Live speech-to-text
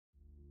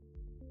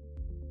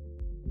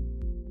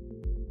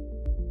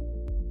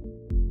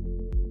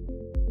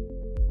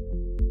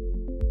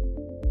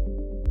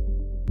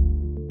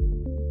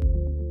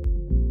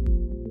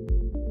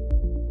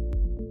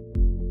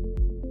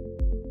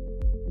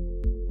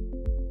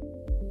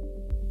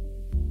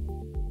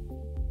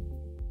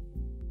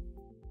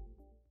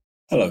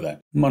Hello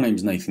there, my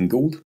name's Nathan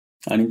Gould,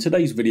 and in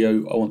today's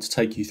video I want to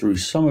take you through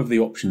some of the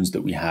options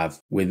that we have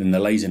within the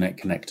Lasernet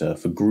connector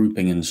for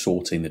grouping and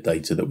sorting the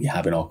data that we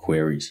have in our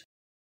queries.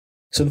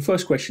 So the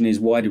first question is,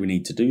 why do we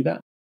need to do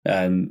that?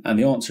 And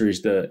the answer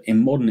is that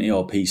in modern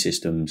ERP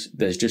systems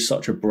there's just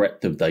such a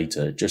breadth of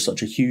data, just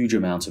such a huge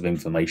amount of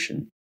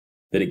information,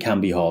 that it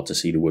can be hard to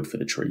see the wood for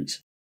the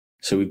trees.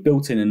 So we've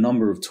built in a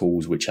number of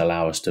tools which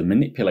allow us to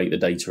manipulate the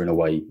data in a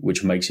way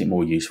which makes it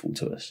more useful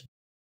to us.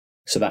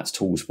 So that's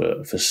tools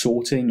for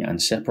sorting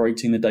and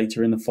separating the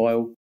data in the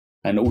file,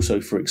 and also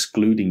for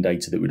excluding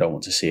data that we don't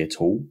want to see at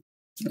all.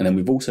 And then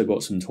we've also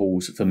got some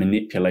tools for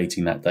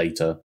manipulating that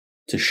data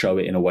to show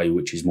it in a way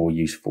which is more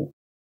useful.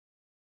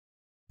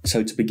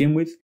 So to begin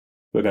with,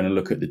 we're going to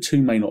look at the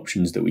two main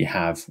options that we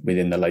have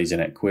within the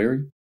Lasernet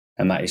query,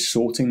 and that is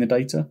sorting the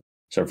data.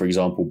 So for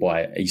example,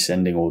 by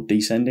ascending or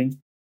descending,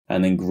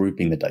 and then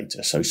grouping the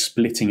data. So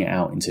splitting it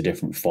out into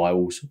different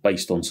files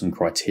based on some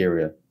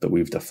criteria that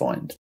we've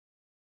defined.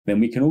 Then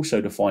we can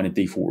also define a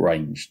default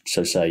range.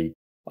 So say,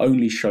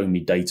 only show me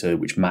data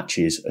which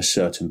matches a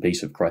certain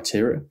piece of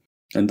criteria,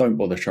 and don't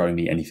bother showing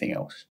me anything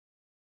else.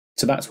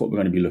 So that's what we're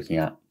going to be looking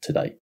at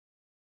today.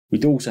 We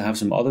do also have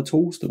some other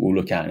tools that we'll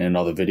look at in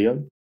another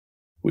video,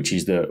 which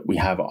is that we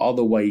have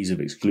other ways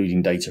of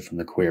excluding data from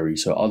the query,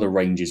 so other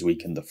ranges we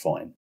can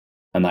define.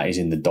 And that is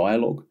in the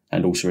dialog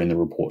and also in the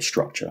report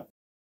structure.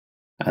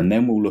 And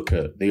then we'll look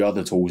at the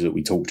other tools that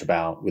we talked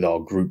about with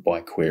our group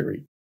by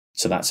query.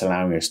 So that's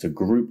allowing us to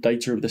group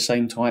data of the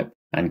same type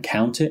and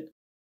count it,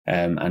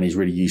 and is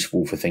really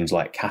useful for things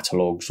like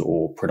catalogs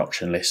or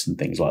production lists and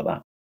things like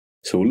that.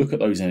 So we'll look at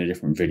those in a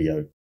different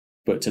video.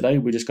 But today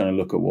we're just going to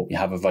look at what we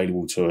have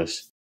available to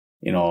us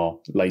in our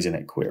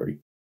Lasernet query.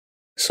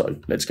 So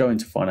let's go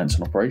into Finance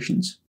and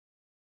Operations.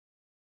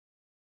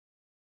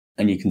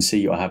 And you can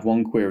see I have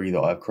one query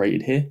that I've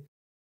created here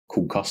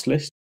called Cust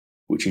List,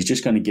 which is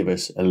just going to give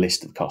us a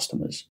list of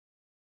customers.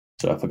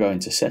 So if I go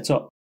into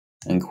Setup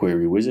and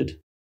Query Wizard,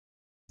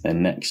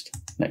 then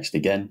next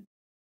again,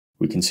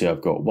 we can see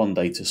I've got one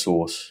data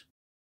source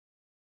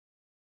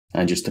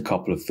and just a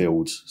couple of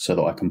fields so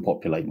that I can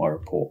populate my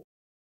report.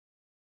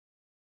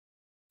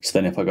 So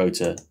then if I go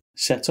to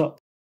Setup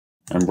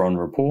and Run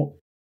Report,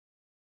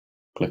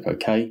 click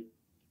OK,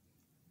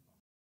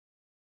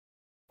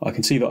 I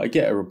can see that I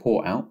get a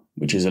report out,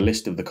 which is a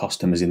list of the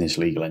customers in this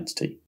legal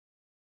entity.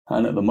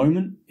 And at the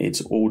moment, it's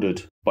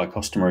ordered by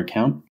customer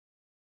account.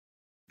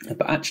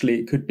 But actually,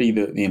 it could be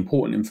that the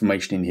important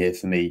information in here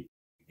for me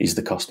is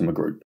the customer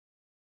group.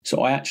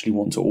 So I actually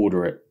want to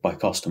order it by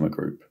customer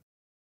group.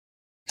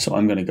 So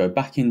I'm going to go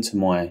back into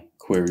my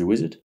query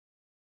wizard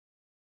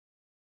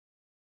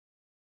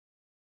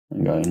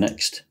and go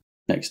next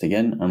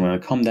again. I'm going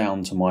to come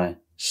down to my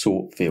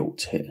sort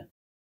fields here.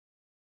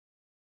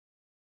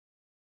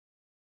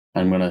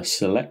 I'm going to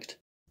select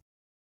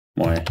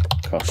my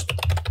cust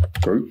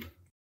group.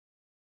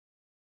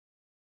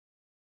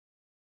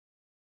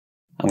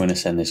 I'm going to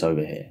send this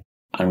over here.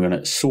 I'm going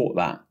to sort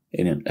that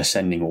in an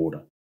ascending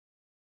order.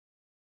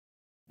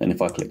 Then if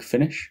I click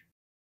Finish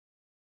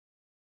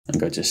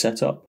and go to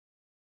Setup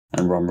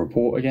and Run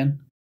Report again,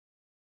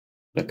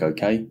 click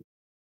OK.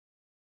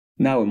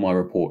 Now when my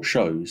report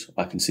shows,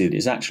 I can see that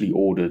it's actually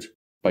ordered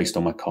based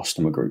on my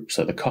customer group.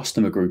 So the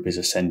customer group is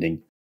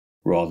ascending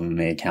rather than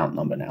the account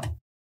number now.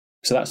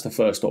 So that's the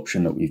first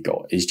option that we've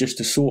got, is just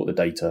to sort the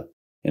data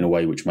in a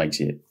way which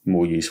makes it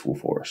more useful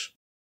for us.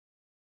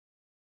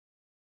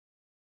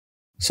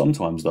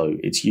 Sometimes though,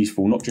 it's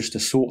useful not just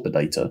to sort the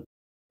data,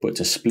 but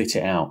to split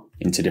it out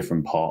into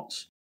different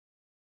parts.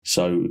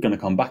 So we're going to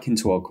come back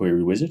into our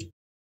query wizard.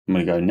 I'm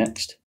going to go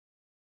next.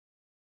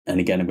 And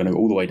again, I'm going to go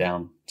all the way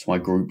down to my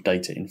group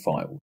data in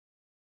file.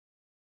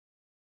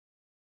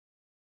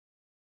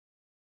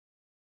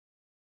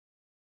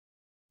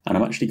 And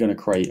I'm actually going to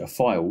create a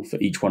file for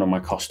each one of my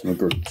customer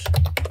groups.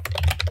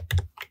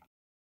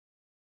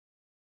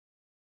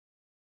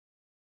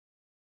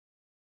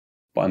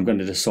 But I'm going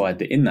to decide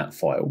that in that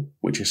file,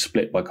 which is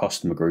split by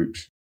customer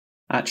groups,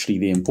 actually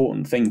the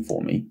important thing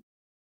for me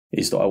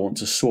is that I want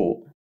to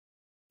sort,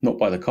 not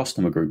by the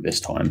customer group this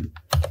time,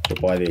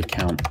 but by the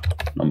account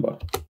number.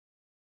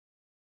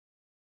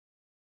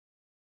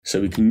 So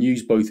we can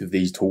use both of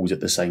these tools at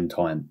the same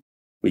time.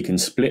 We can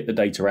split the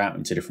data out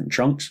into different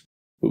chunks,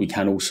 but we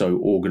can also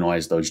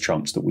organize those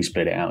chunks that we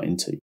split it out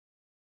into.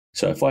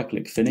 So if I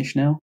click Finish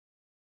now,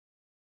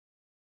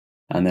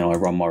 and then I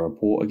run my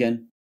report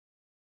again,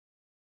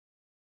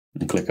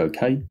 and click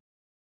OK,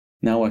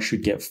 now I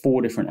should get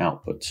 4 different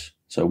outputs.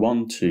 So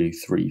 1, 2,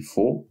 3,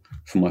 4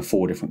 for my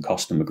 4 different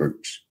customer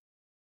groups.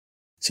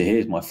 So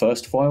here's my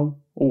first file,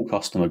 all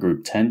customer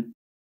group 10.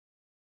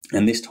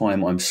 And this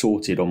time I'm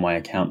sorted on my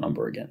account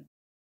number again.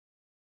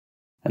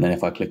 And then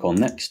if I click on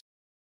Next,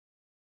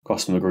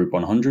 customer group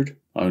 100,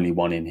 only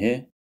 1 in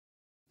here.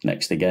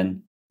 Next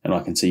again, and I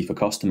can see for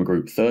customer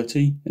group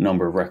 30, the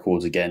number of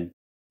records again,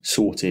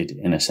 sorted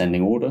in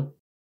ascending order.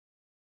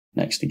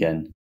 Next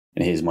again,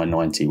 and here's my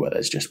 90 where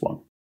there's just 1.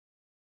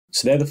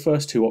 So they're the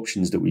first 2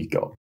 options that we've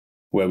got,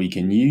 where we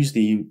can use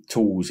the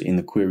tools in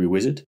the query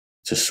wizard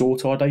to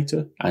sort our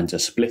data and to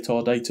split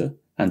our data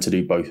and to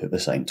do both at the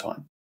same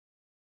time.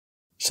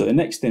 So the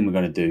next thing we're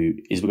going to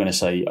do is we're going to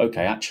say,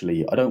 okay,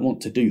 actually, I don't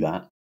want to do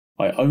that.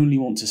 I only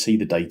want to see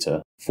the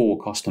data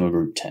for customer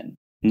group 10.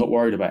 I'm not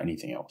worried about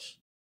anything else.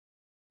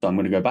 So I'm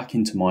going to go back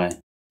into my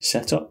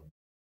setup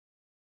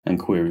and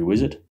query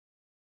wizard,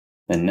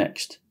 then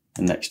next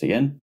and next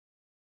again.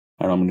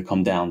 And I'm going to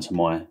come down to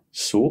my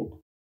sort.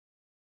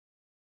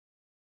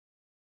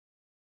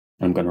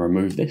 I'm going to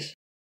remove this.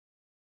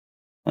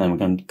 And I'm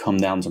going to come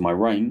down to my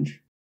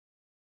range.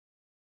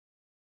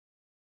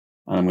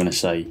 And I'm going to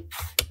say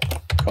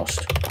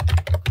cost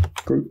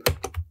group.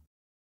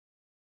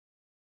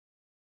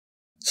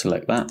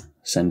 Select that,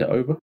 send it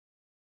over.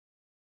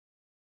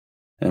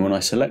 And when I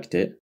select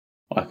it,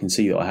 I can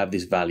see that I have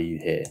this value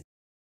here.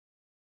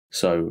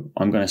 So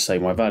I'm going to say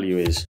my value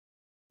is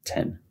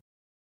 10.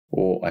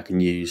 Or I can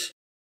use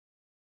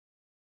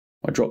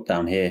my drop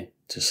down here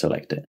to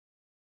select it.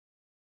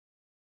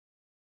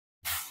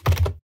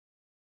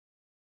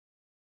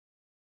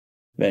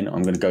 Then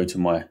I'm going to go to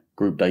my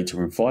group data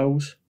and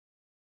files.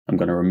 I'm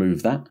going to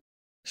remove that.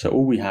 So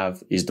all we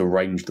have is the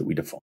range that we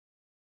define.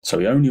 So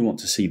we only want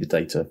to see the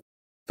data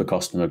for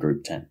customer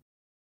group 10.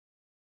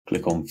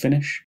 Click on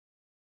finish.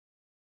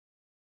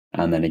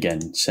 And then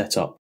again, set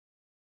up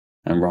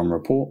and run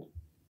report.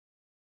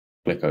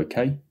 Click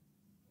OK.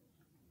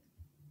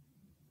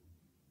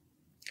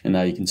 And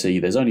now you can see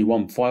there's only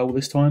one file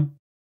this time,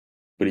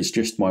 but it's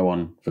just my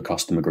one for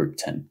customer group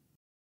 10.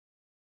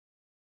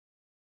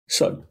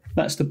 So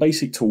that's the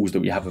basic tools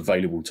that we have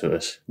available to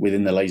us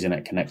within the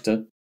Lasernet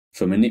connector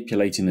for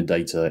manipulating the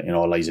data in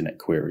our Lasernet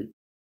query.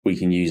 We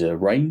can use a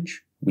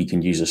range, we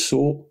can use a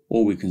sort,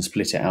 or we can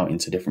split it out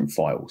into different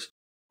files.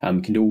 And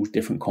we can do all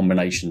different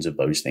combinations of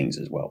those things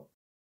as well.